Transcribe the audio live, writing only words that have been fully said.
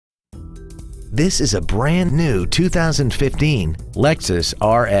This is a brand new 2015 Lexus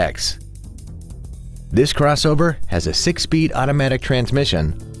RX. This crossover has a 6-speed automatic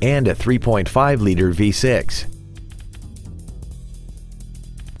transmission and a 3.5-liter V6.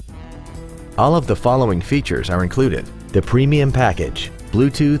 All of the following features are included: the premium package,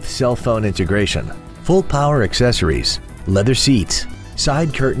 Bluetooth cell phone integration, full power accessories, leather seats,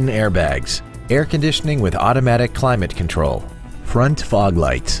 side curtain airbags, air conditioning with automatic climate control, front fog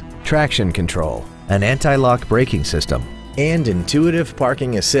lights, traction control, an anti-lock braking system, and intuitive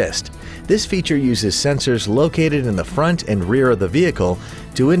parking assist. This feature uses sensors located in the front and rear of the vehicle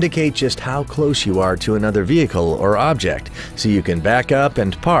to indicate just how close you are to another vehicle or object, so you can back up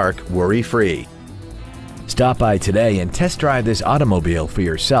and park worry-free. Stop by today and test drive this automobile for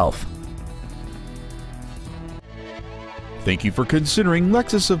yourself. Thank you for considering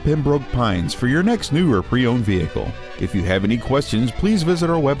Lexus of Pembroke Pines for your next new or pre-owned vehicle. If you have any questions, please visit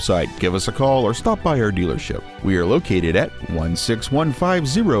our website, give us a call, or stop by our dealership. We are located at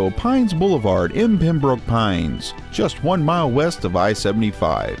 16150 Pines Boulevard in Pembroke Pines, just 1 mile west of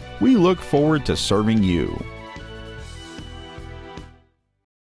I-75. We look forward to serving you.